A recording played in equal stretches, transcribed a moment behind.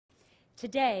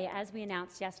Today, as we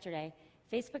announced yesterday,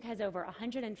 Facebook has over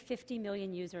 150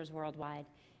 million users worldwide,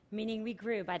 meaning we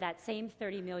grew by that same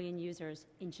 30 million users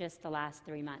in just the last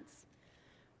 3 months.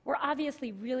 We're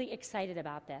obviously really excited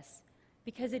about this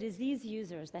because it is these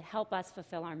users that help us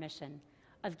fulfill our mission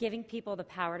of giving people the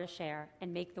power to share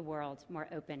and make the world more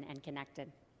open and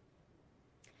connected.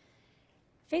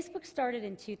 Facebook started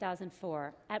in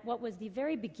 2004 at what was the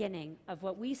very beginning of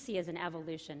what we see as an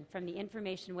evolution from the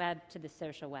information web to the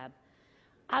social web.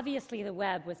 Obviously, the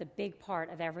web was a big part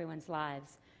of everyone's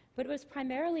lives, but it was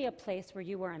primarily a place where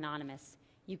you were anonymous.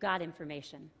 You got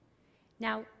information.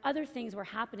 Now, other things were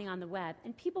happening on the web,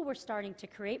 and people were starting to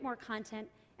create more content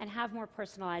and have more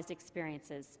personalized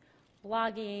experiences.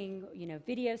 Blogging,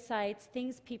 video sites,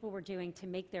 things people were doing to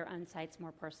make their own sites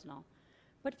more personal.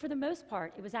 But for the most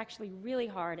part, it was actually really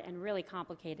hard and really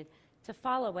complicated to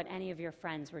follow what any of your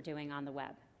friends were doing on the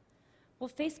web. Well,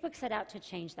 Facebook set out to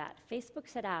change that. Facebook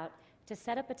set out to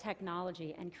set up a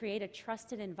technology and create a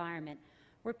trusted environment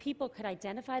where people could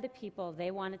identify the people they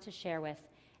wanted to share with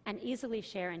and easily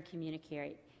share and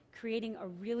communicate, creating a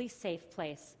really safe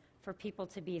place for people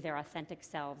to be their authentic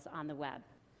selves on the web.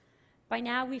 By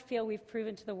now, we feel we've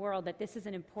proven to the world that this is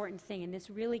an important thing and this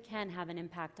really can have an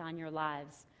impact on your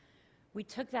lives. We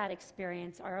took that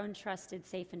experience, our own trusted,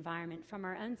 safe environment, from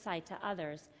our own site to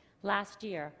others last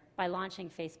year by launching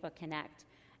Facebook Connect,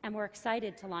 and we're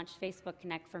excited to launch Facebook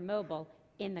Connect for mobile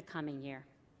in the coming year.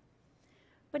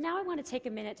 But now I want to take a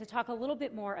minute to talk a little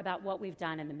bit more about what we've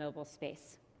done in the mobile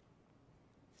space.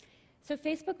 So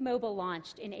Facebook Mobile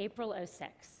launched in April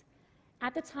 '06.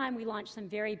 At the time, we launched some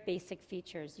very basic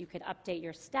features. You could update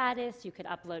your status, you could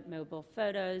upload mobile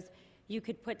photos, you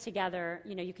could put together,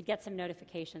 you could get some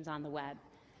notifications on the web.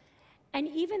 And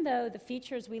even though the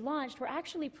features we launched were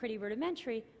actually pretty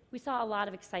rudimentary, we saw a lot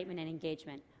of excitement and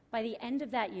engagement. By the end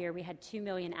of that year, we had 2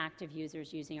 million active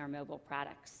users using our mobile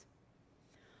products.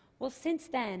 Well, since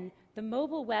then, the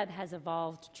mobile web has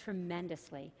evolved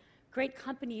tremendously. Great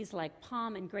companies like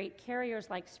Palm and great carriers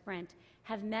like Sprint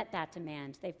have met that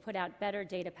demand. They've put out better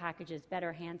data packages,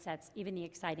 better handsets, even the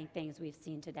exciting things we've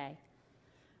seen today.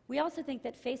 We also think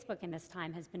that Facebook in this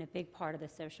time has been a big part of the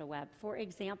social web. For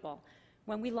example,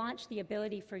 when we launched the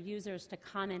ability for users to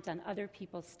comment on other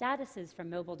people's statuses from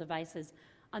mobile devices,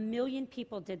 1 million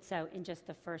people did so in just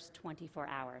the first 24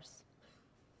 hours.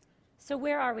 So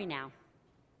where are we now?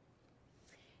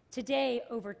 Today,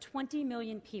 over 20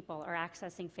 million people are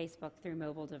accessing Facebook through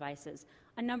mobile devices,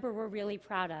 a number we're really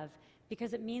proud of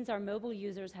because it means our mobile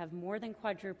users have more than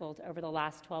quadrupled over the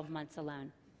last 12 months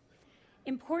alone.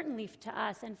 Importantly to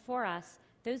us and for us,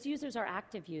 those users are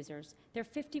active users. They're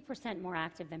 50% more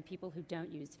active than people who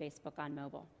don't use Facebook on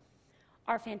mobile.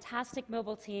 Our fantastic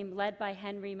mobile team, led by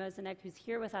Henry Mosenek, who's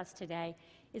here with us today,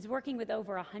 is working with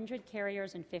over 100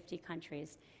 carriers in 50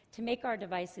 countries to make our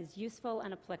devices useful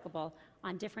and applicable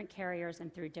on different carriers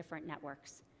and through different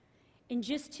networks. In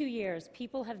just 2 years,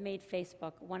 people have made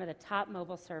Facebook one of the top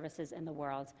mobile services in the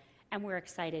world, and we're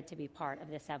excited to be part of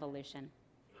this evolution.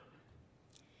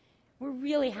 We're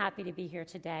really happy to be here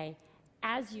today.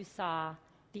 As you saw,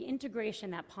 the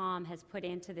integration that Palm has put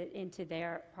into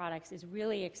their products is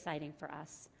really exciting for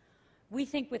us. We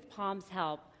think with Palm's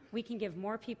help, we can give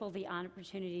more people the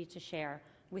opportunity to share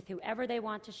with whoever they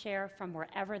want to share from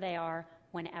wherever they are,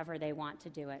 whenever they want to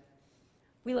do it.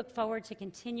 We look forward to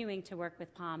continuing to work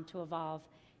with Palm to evolve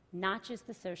not just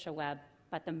the social web,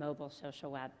 but the mobile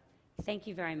social web. Thank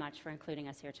you very much for including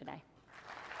us here today.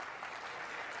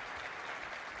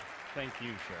 Thank you,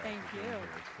 Cheryl. Thank you.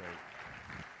 It's great.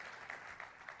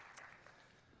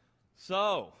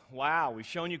 So, wow, we've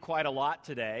shown you quite a lot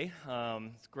today.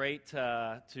 It's great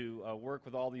to work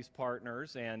with all these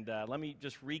partners, and let me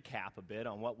just recap a bit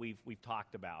on what we've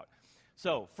talked about.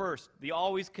 So, first, the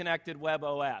always connected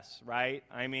webOS, right?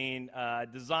 I mean,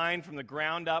 designed from the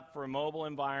ground up for a mobile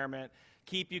environment,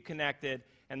 keep you connected,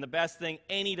 and the best thing,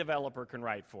 any developer can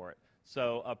write for it.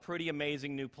 So, a pretty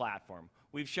amazing new platform.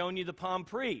 We've shown you the Palm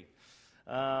Pre,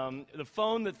 the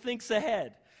phone that thinks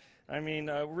ahead. I mean,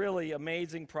 a really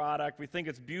amazing product. We think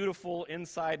it's beautiful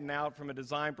inside and out from a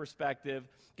design perspective,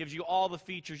 gives you all the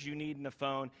features you need in a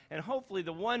phone, and hopefully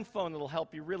the one phone that will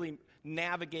help you really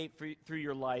navigate through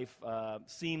your life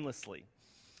seamlessly.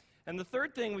 And the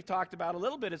third thing we've talked about a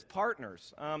little bit is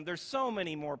partners. There's so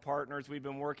many more partners we've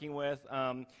been working with.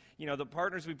 The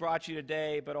partners we brought you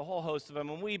today, but a whole host of them.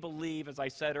 And we believe, as I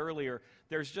said earlier,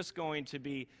 there's just going to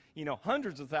be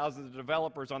hundreds of thousands of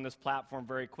developers on this platform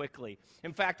very quickly.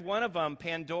 In fact, one of them,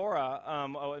 Pandora,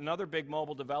 another big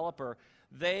mobile developer,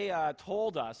 they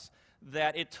told us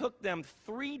that it took them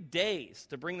 3 days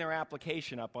to bring their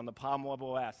application up on the Palm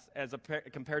webOS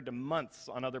compared to months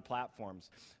on other platforms.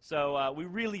 So we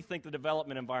really think the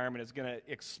development environment is going to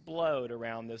explode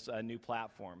around this new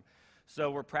platform. So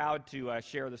we're proud to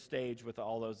share the stage with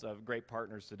all those great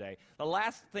partners today. The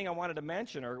last thing I wanted to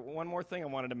mention, or one more thing I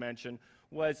wanted to mention,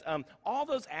 was all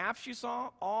those apps you saw,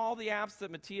 all the apps that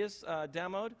Matthias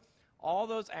demoed, all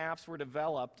those apps were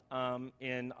developed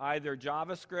in either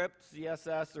JavaScript,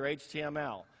 CSS, or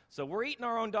HTML. So we're eating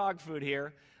our own dog food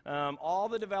here. All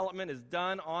the development is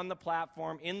done on the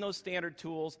platform in those standard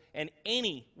tools, and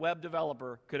any web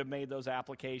developer could have made those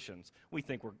applications. We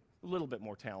think we're a little bit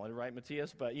more talented, right,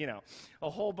 Matthias? But, you know, a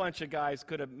whole bunch of guys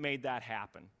could have made that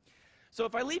happen. So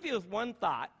if I leave you with one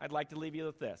thought, I'd like to leave you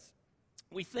with this.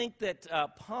 We think that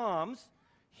Palm's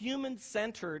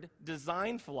human-centered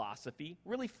design philosophy,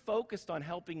 really focused on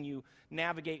helping you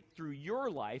navigate through your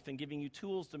life and giving you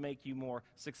tools to make you more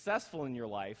successful in your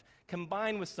life,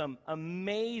 combined with some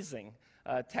amazing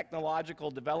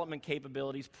technological development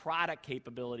capabilities, product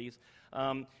capabilities,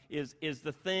 is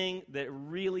the thing that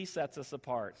really sets us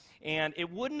apart. And it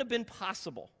wouldn't have been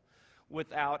possible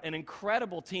without an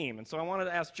incredible team. And so I wanted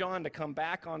to ask John to come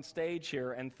back on stage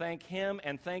here and thank him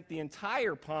and thank the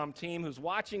entire Palm team who's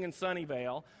watching in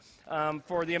Sunnyvale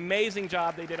for the amazing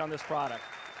job they did on this product.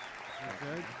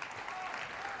 Okay.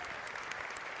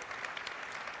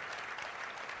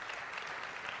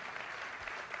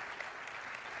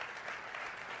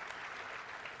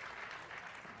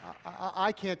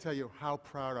 I can't tell you how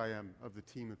proud I am of the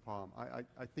team at Palm.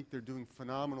 I think they're doing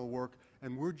phenomenal work,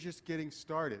 and we're just getting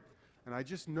started. And I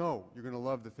just know you're going to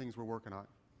love the things we're working on.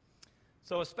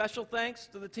 So a special thanks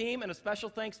to the team, and a special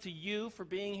thanks to you for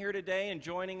being here today and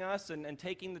joining us and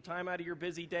taking the time out of your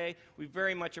busy day. We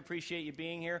very much appreciate you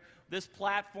being here. This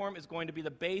platform is going to be the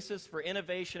basis for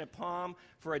innovation at Palm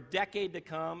for a decade to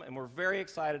come, and we're very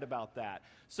excited about that.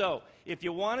 So if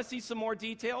you want to see some more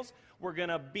details, we're going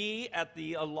to be at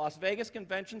the Las Vegas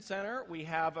Convention Center. We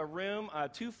have a room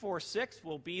 246.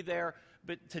 We'll be there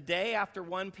today after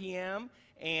 1 p.m.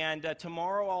 and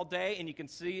tomorrow all day, and you can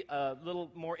see a little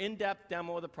more in-depth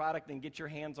demo of the product and get your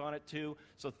hands on it too.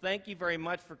 So thank you very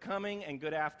much for coming, and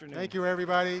good afternoon. Thank you,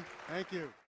 everybody. Thank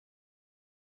you.